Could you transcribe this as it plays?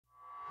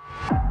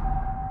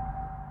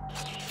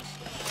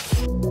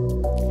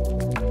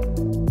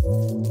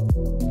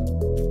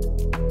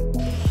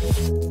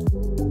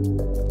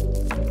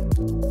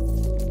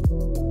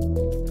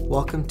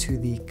welcome to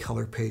the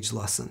color page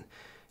lesson.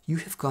 You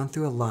have gone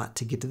through a lot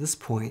to get to this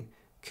point.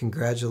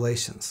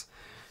 Congratulations.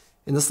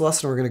 In this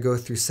lesson, we're going to go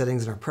through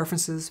settings in our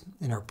preferences,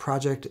 in our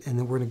project, and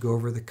then we're going to go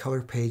over the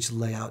color page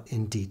layout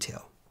in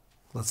detail.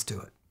 Let's do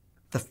it.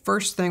 The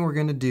first thing we're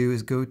going to do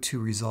is go to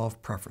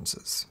Resolve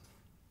Preferences.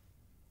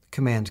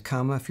 Command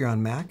comma if you're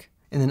on Mac,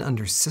 and then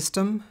under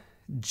System,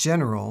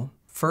 General,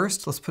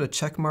 first let's put a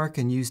check mark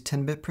and use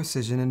 10-bit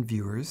precision in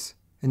Viewers.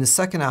 In the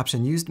second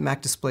option, use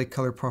Mac Display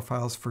Color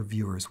Profiles for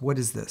Viewers. What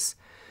is this?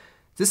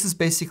 This is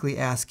basically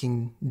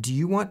asking, do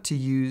you want to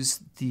use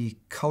the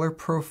color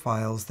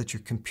profiles that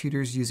your computer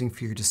is using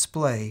for your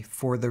display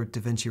for the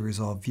DaVinci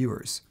Resolve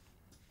viewers?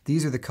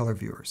 These are the color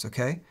viewers,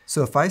 okay?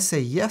 So if I say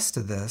yes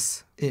to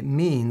this, it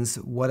means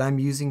what I'm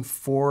using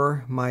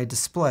for my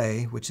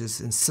display, which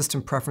is in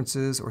System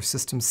Preferences or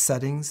System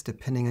Settings,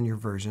 depending on your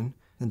version,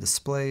 then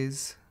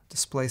Displays,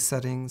 Display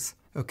Settings.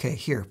 Okay,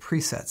 here,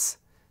 Presets.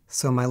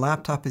 So my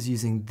laptop is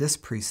using this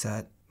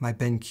preset, my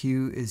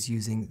BenQ is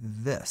using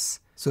this.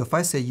 So if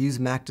I say use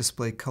Mac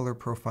Display Color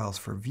Profiles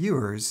for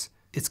Viewers,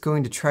 it's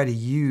going to try to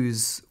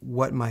use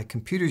what my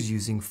computer's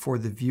using for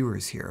the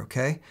viewers here,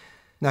 okay?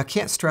 Now I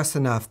can't stress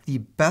enough, the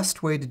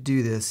best way to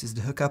do this is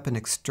to hook up an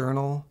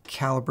external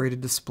calibrated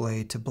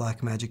display to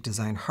Blackmagic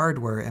Design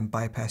hardware and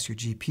bypass your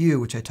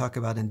GPU, which I talk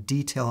about in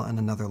detail in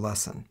another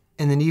lesson.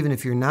 And then even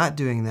if you're not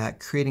doing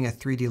that, creating a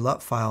 3D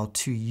LUT file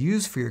to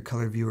use for your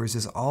color viewers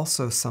is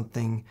also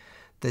something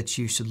that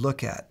you should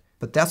look at.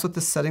 But that's what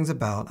this setting's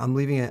about. I'm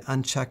leaving it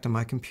unchecked on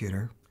my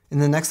computer. And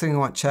the next thing I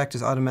want checked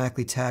is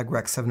automatically tag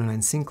Rec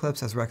 709 Scene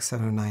Clips as Rec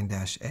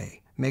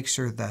 709-A. Make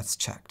sure that's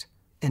checked.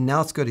 And now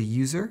let's go to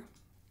User,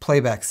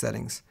 Playback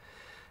Settings.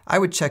 I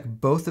would check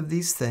both of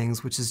these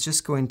things, which is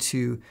just going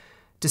to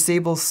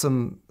disable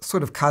some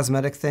sort of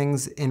cosmetic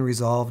things in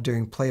Resolve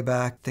during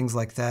playback, things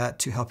like that,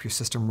 to help your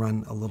system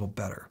run a little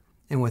better.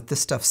 And with this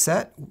stuff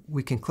set,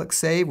 we can click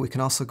Save. We can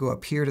also go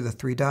up here to the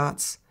three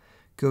dots,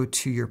 go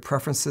to your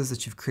preferences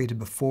that you've created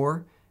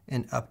before,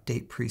 and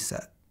Update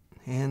Preset,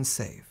 and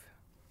Save.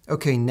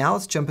 Okay, now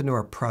let's jump into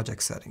our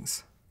project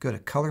settings. Go to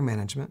Color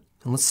Management,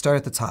 and let's start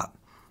at the top.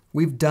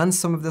 We've done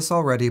some of this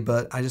already,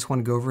 but I just want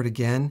to go over it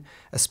again,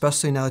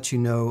 especially now that you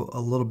know a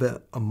little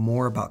bit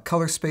more about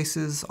color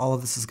spaces. All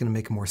of this is going to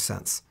make more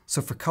sense.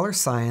 So for color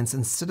science,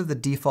 instead of the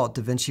default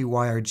DaVinci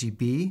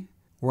YRGB,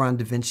 we're on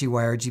DaVinci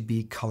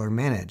YRGB Color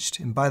Managed.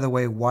 And by the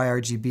way,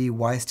 YRGB,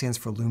 Y stands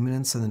for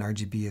luminance, and then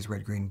RGB is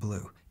red, green,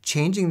 blue.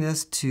 Changing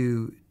this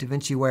to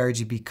DaVinci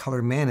YRGB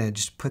Color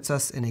Managed puts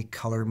us in a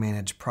Color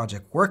Managed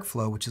project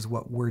workflow, which is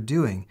what we're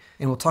doing.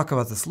 And we'll talk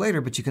about this later,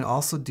 but you can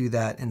also do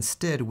that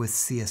instead with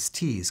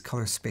CSTs,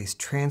 Color Space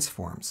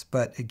Transforms.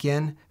 But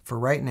again, for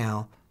right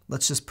now,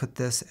 let's just put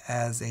this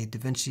as a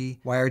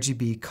DaVinci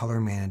YRGB Color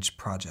Managed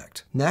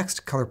project.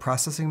 Next, color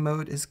processing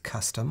mode is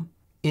Custom.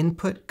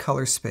 Input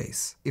color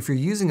space. If you're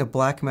using a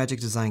Blackmagic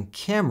Design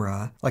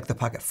camera, like the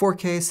Pocket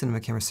 4K, Cinema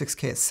Camera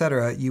 6K,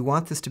 etc., you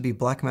want this to be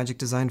Blackmagic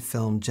Design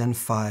Film Gen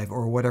 5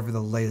 or whatever the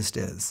latest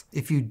is.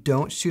 If you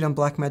don't shoot on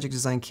Blackmagic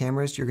Design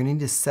cameras, you're going to need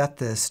to set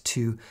this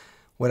to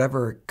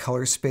whatever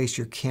color space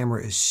your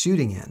camera is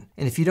shooting in.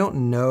 And if you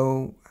don't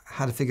know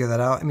how to figure that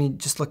out, I mean,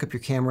 just look up your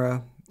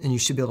camera and you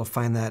should be able to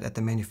find that at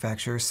the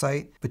manufacturer's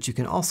site. But you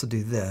can also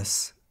do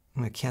this.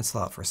 I'm going to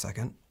cancel out for a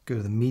second. Go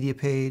to the media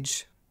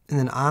page. And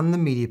then on the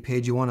media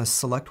page, you want to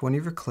select one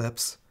of your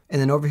clips.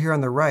 And then over here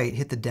on the right,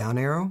 hit the down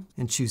arrow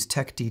and choose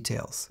Tech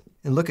Details.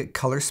 And look at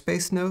color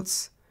space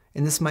notes.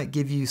 And this might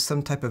give you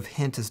some type of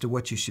hint as to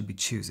what you should be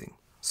choosing.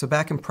 So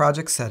back in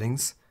project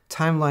settings,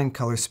 timeline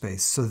color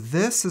space. So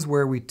this is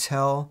where we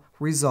tell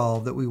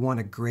Resolve that we want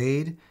a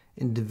grade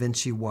in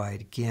DaVinci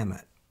wide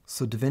gamut.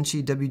 So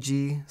DaVinci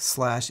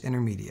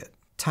WG/intermediate.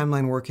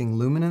 Timeline working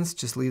luminance,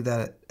 just leave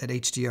that at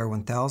HDR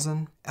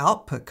 1000.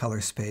 Output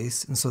color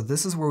space, and so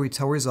this is where we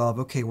tell Resolve,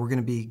 okay, we're going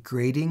to be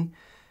grading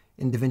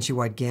in DaVinci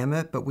wide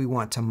gamut, but we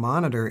want to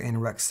monitor in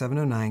Rec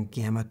 709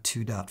 gamma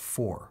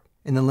 2.4.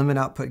 In the limit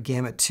output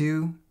gamut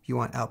 2, you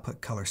want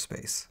output color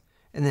space.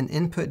 And then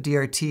input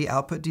DRT,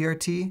 output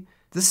DRT,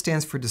 this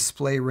stands for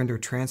display render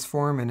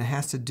transform, and it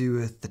has to do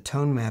with the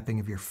tone mapping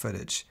of your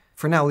footage.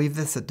 For now, leave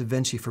this at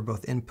DaVinci for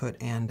both input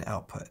and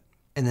output.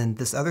 And then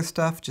this other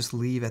stuff, just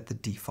leave at the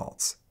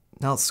defaults.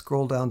 Now let's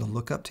scroll down to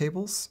lookup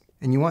tables.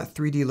 And you want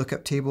 3D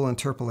lookup table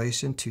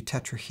interpolation to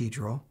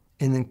tetrahedral.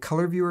 And then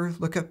color viewer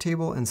lookup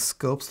table and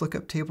scopes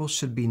lookup table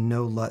should be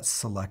no LUT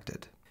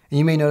selected. And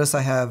you may notice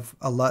I have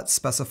a LUT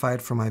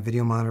specified for my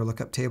video monitor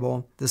lookup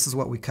table. This is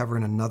what we cover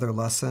in another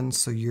lesson,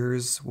 so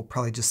yours will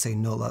probably just say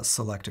no LUT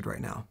selected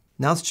right now.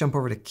 Now let's jump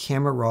over to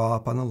Camera Raw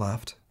up on the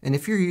left. And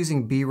if you're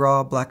using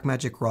BRAW,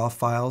 Blackmagic RAW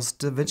files,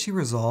 DaVinci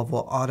Resolve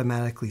will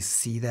automatically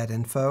see that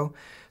info.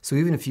 So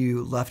even if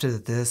you left it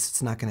at this,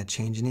 it's not going to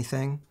change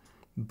anything.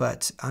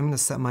 But I'm going to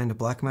set mine to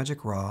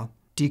Blackmagic RAW.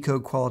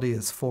 Decode quality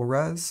is full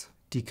res.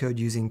 Decode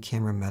using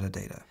camera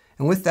metadata.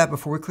 And with that,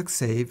 before we click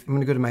Save, I'm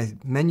going to go to my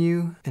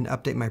menu and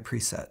update my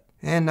preset.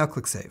 And now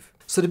click Save.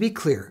 So to be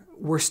clear,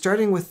 we're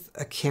starting with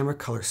a camera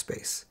color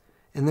space.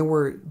 And then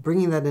we're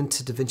bringing that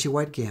into DaVinci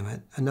Wide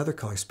Gamut, another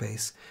color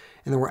space.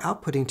 and then we're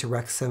outputting to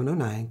Rec.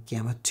 709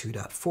 Gamma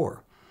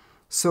 2.4.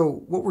 So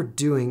what we're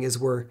doing is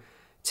we're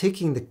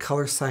taking the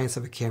color science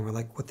of a camera,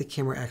 like what the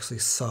camera actually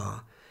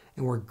saw,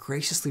 and we're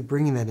graciously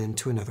bringing that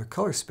into another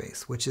color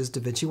space, which is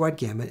DaVinci Wide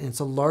Gamut, and it's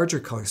a larger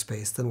color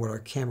space than what our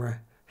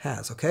camera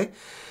has, okay?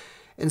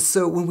 And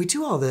so when we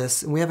do all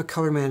this and we have a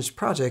color managed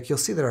project, you'll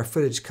see that our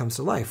footage comes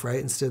to life, right?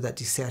 Instead of that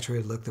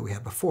desaturated look that we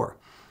had before.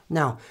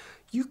 Now,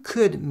 you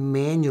could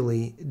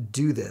manually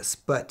do this,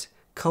 but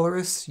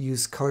colorists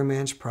use color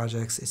managed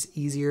projects. It's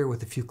easier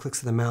with a few clicks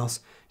of the mouse.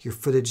 Your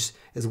footage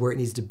is where it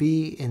needs to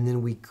be, and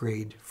then we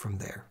grade from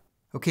there.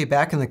 Okay,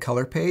 back in the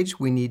color page,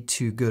 we need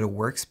to go to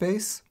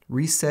Workspace,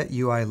 Reset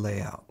UI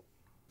Layout.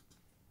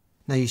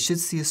 Now you should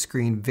see a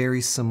screen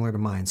very similar to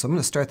mine. So I'm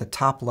going to start at the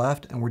top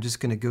left, and we're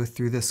just going to go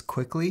through this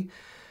quickly.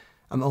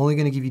 I'm only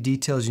going to give you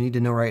details you need to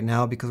know right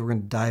now because we're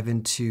going to dive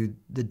into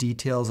the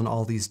details and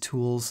all these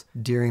tools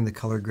during the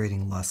color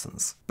grading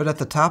lessons. But at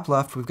the top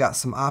left, we've got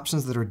some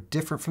options that are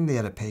different from the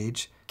edit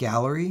page: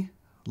 Gallery,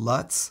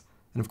 LUTs,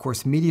 and of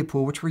course Media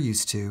Pool, which we're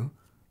used to.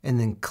 And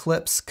then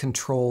Clips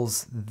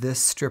controls this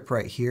strip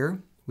right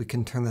here. We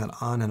can turn that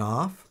on and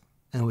off,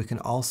 and we can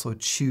also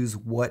choose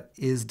what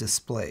is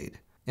displayed.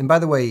 And by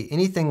the way,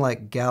 anything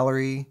like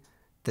Gallery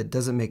that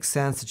doesn't make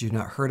sense, that you've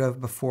not heard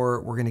of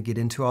before, we're going to get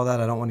into all that.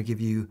 I don't want to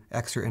give you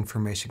extra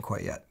information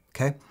quite yet,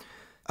 okay?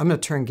 I'm going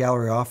to turn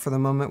Gallery off for the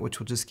moment, which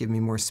will just give me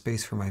more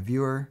space for my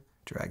viewer.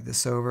 Drag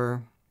this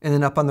over. And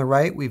then up on the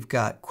right, we've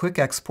got Quick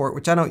Export,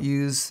 which I don't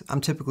use.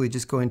 I'm typically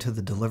just going to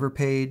the Deliver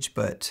page,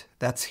 but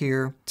that's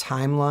here.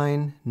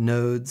 Timeline,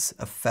 Nodes,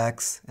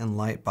 Effects, and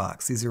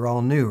Lightbox. These are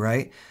all new,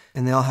 right?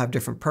 And they all have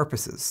different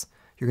purposes.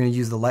 You're going to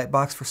use the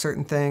Lightbox for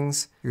certain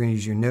things. You're going to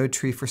use your node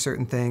tree for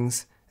certain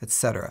things,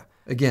 etc.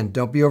 Again,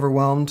 don't be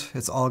overwhelmed.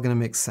 It's all going to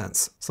make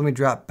sense. So let me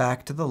drop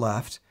back to the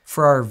left.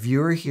 For our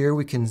viewer here,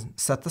 we can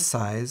set the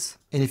size.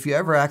 And if you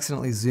ever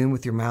accidentally zoom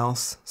with your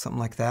mouse, something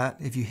like that,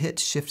 if you hit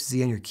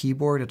Shift-Z on your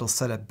keyboard, it'll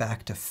set it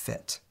back to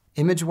fit.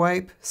 Image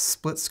wipe,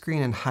 split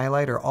screen, and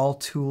highlight are all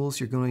tools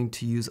you're going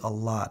to use a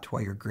lot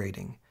while you're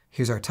grading.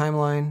 Here's our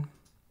timeline,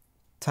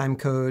 time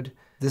code.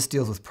 This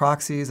deals with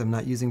proxies. I'm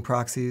not using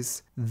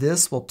proxies.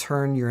 This will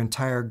turn your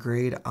entire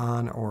grade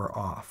on or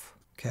off,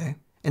 okay?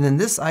 And then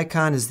this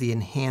icon is the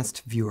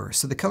enhanced viewer.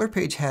 So the color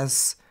page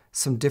has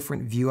some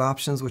different view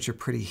options, which are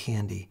pretty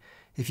handy.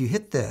 If you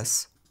hit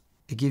this,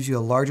 it gives you a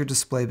larger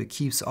display, but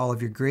keeps all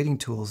of your grading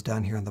tools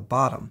down here on the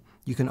bottom.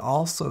 You can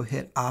also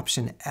hit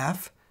Option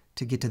F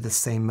to get to the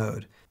same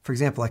mode. For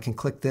example, I can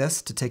click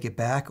this to take it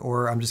back,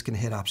 or I'm just going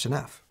to hit Option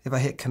F. If I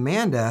hit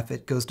Command F,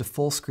 it goes to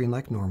full screen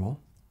like normal.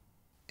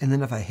 And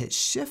then if I hit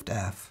Shift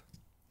F,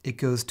 it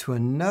goes to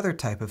another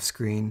type of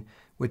screen,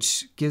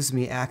 which gives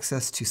me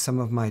access to some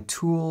of my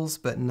tools,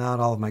 but not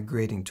all of my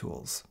grading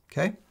tools,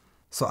 okay?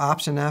 So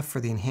Option F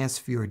for the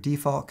enhanced viewer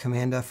default,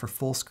 Command F for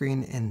full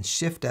screen, and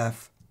Shift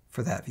F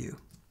for that view.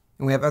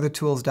 And we have other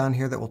tools down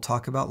here that we'll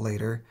talk about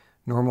later,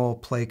 normal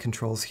play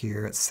controls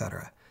here,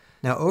 etc.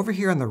 Now over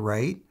here on the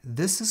right,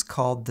 this is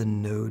called the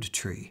node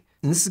tree.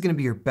 And this is going to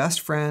be your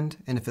best friend,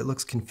 and if it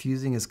looks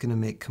confusing, it's going to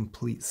make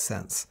complete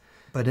sense.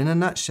 But in a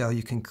nutshell,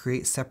 you can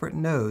create separate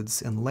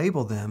nodes and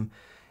label them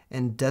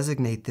and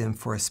designate them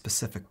for a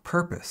specific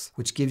purpose,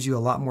 which gives you a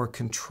lot more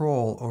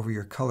control over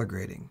your color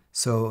grading.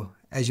 So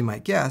as you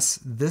might guess,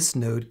 this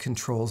node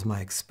controls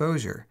my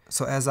exposure.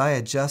 So as I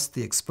adjust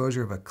the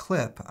exposure of a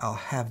clip, I'll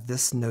have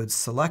this node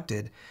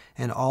selected,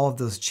 and all of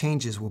those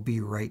changes will be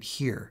right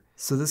here.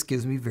 So this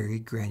gives me very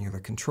granular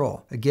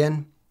control.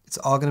 Again, it's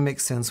all going to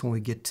make sense when we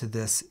get to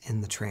this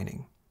in the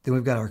training. Then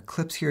we've got our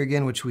clips here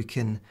again, which we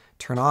can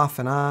turn off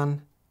and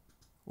on,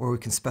 or we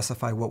can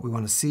specify what we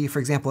want to see. For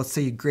example, let's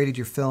say you graded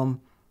your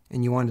film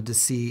and you wanted to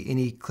see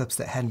any clips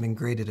that hadn't been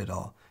graded at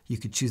all. You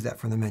could choose that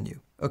from the menu.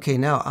 Okay,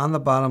 now on the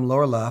bottom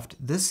lower left,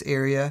 this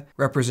area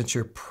represents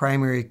your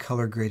primary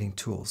color grading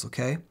tools,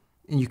 okay?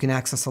 And you can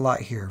access a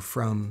lot here,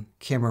 from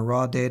camera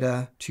raw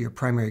data to your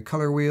primary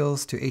color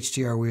wheels to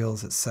HDR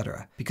wheels,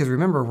 etc. Because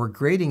remember, we're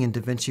grading in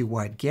DaVinci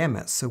Wide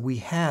Gamut, so we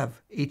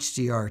have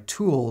HDR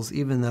tools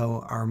even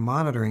though our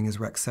monitoring is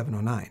Rec.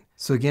 709.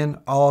 So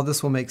again, all of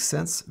this will make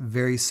sense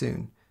very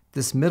soon.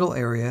 This middle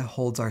area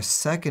holds our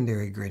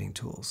secondary grading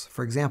tools.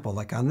 For example,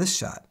 like on this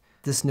shot,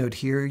 this node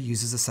here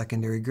uses a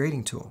secondary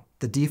grading tool.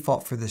 The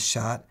default for this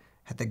shot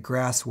had the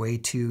grass way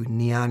too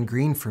neon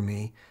green for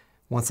me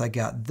once I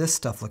got this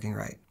stuff looking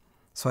right.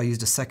 So I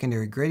used a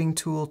secondary grading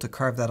tool to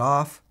carve that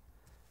off,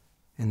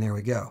 and there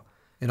we go.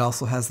 It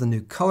also has the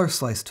new color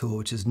slice tool,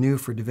 which is new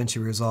for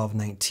DaVinci Resolve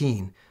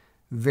 19.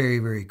 Very,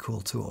 very cool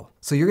tool.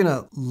 So you're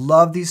gonna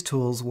love these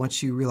tools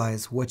once you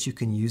realize what you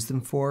can use them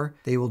for.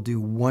 They will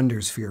do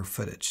wonders for your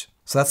footage.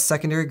 So that's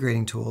secondary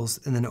grading tools.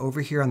 And then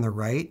over here on the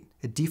right,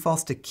 it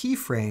defaults to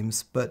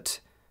keyframes, but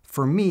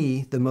for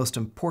me, the most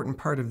important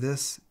part of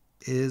this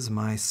is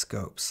my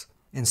scopes.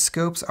 And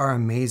scopes are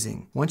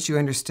amazing. Once you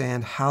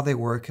understand how they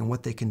work and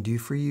what they can do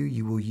for you,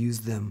 you will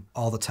use them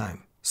all the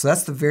time. So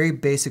that's the very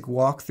basic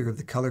walkthrough of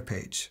the color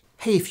page.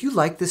 Hey, if you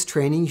like this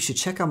training, you should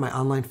check out my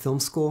online film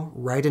school,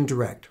 Write and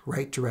Direct,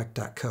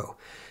 writedirect.co.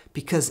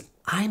 Because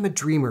I'm a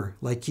dreamer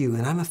like you,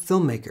 and I'm a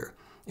filmmaker.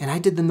 And I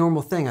did the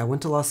normal thing. I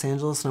went to Los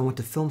Angeles and I went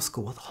to film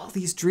school with all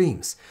these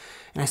dreams.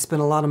 And I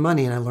spent a lot of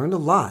money and I learned a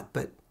lot,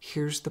 but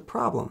here's the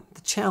problem,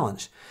 the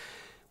challenge.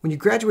 When you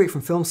graduate from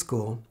film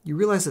school, you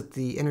realize that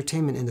the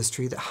entertainment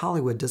industry, that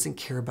Hollywood doesn't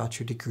care about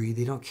your degree.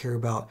 They don't care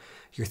about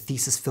your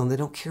thesis film. They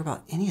don't care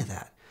about any of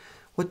that.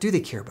 What do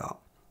they care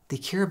about? They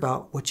care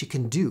about what you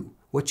can do,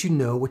 what you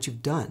know, what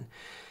you've done.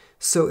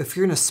 So if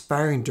you're an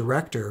aspiring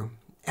director,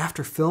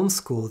 after film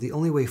school, the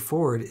only way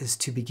forward is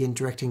to begin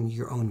directing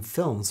your own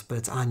films, but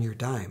it's on your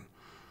dime.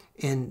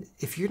 And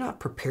if you're not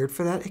prepared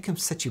for that, it can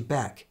set you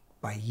back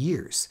by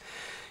years.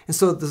 And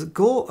so the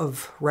goal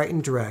of Write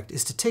and Direct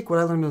is to take what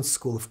I learned in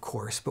school, of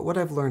course, but what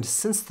I've learned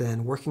since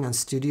then, working on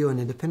studio and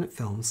independent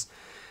films,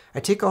 I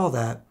take all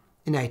that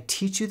and I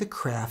teach you the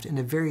craft in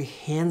a very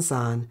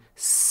hands-on,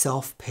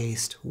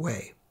 self-paced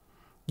way.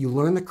 You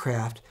learn the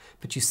craft,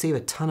 but you save a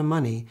ton of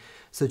money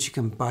so that you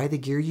can buy the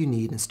gear you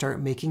need and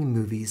start making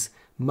movies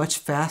much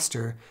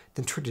faster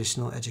than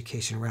traditional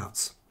education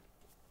routes.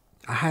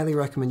 I highly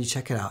recommend you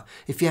check it out.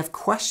 If you have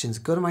questions,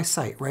 go to my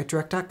site,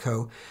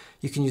 writedirect.co.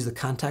 You can use the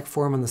contact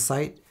form on the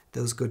site.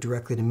 Those go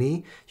directly to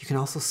me. You can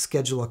also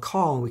schedule a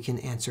call and we can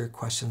answer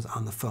questions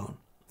on the phone.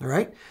 All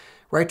right?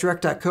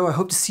 writedirect.co. I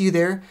hope to see you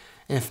there.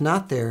 And if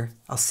not there,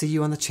 I'll see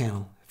you on the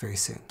channel very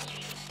soon.